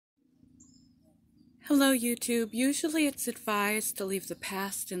Hello, YouTube. Usually it's advised to leave the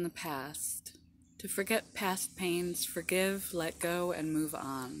past in the past, to forget past pains, forgive, let go, and move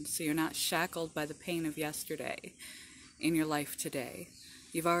on, so you're not shackled by the pain of yesterday in your life today.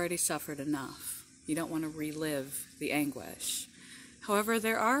 You've already suffered enough. You don't want to relive the anguish. However,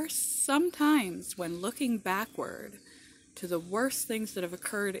 there are some times when looking backward to the worst things that have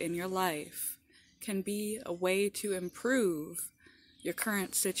occurred in your life can be a way to improve your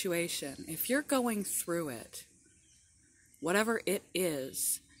current situation. If you're going through it, whatever it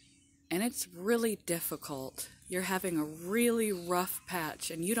is, and it's really difficult, you're having a really rough patch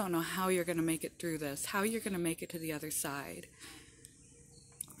and you don't know how you're going to make it through this, how you're going to make it to the other side.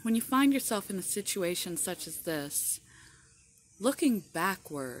 When you find yourself in a situation such as this, looking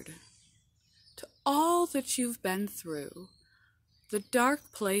backward to all that you've been through, the dark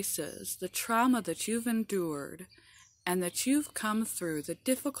places, the trauma that you've endured, and that you've come through, the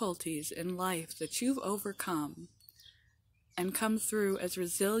difficulties in life that you've overcome, and come through as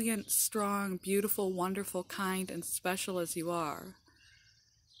resilient, strong, beautiful, wonderful, kind, and special as you are,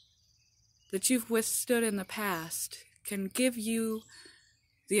 that you've withstood in the past, can give you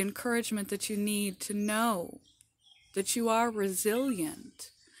the encouragement that you need to know that you are resilient.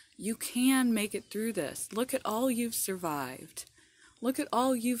 You can make it through this. Look at all you've survived. Look at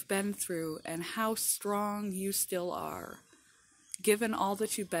all you've been through and how strong you still are, given all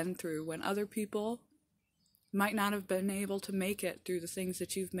that you've been through when other people might not have been able to make it through the things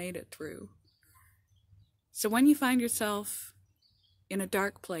that you've made it through. So when you find yourself in a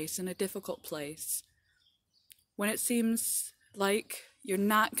dark place, in a difficult place, when it seems like you're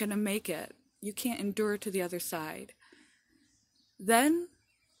not going to make it, you can't endure to the other side, then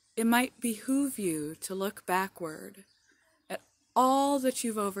it might behoove you to look backward at all that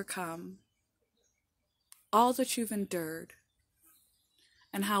you've overcome, all that you've endured,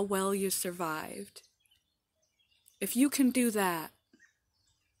 and how well you survived. If you can do that,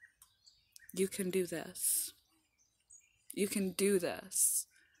 you can do this. You can do this.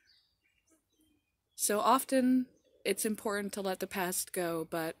 So often it's important to let the past go,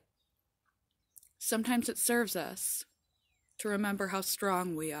 but sometimes it serves us to remember how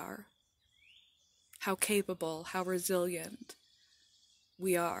strong we are, how capable, how resilient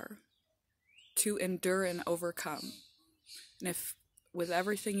we are to endure and overcome. And if with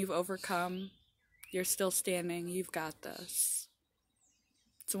everything you've overcome, you're still standing, you've got this.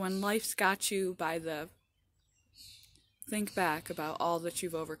 So when life's got you by the, think back about all that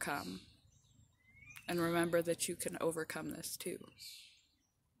you've overcome and remember that you can overcome this too.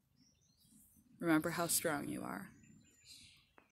 Remember how strong you are.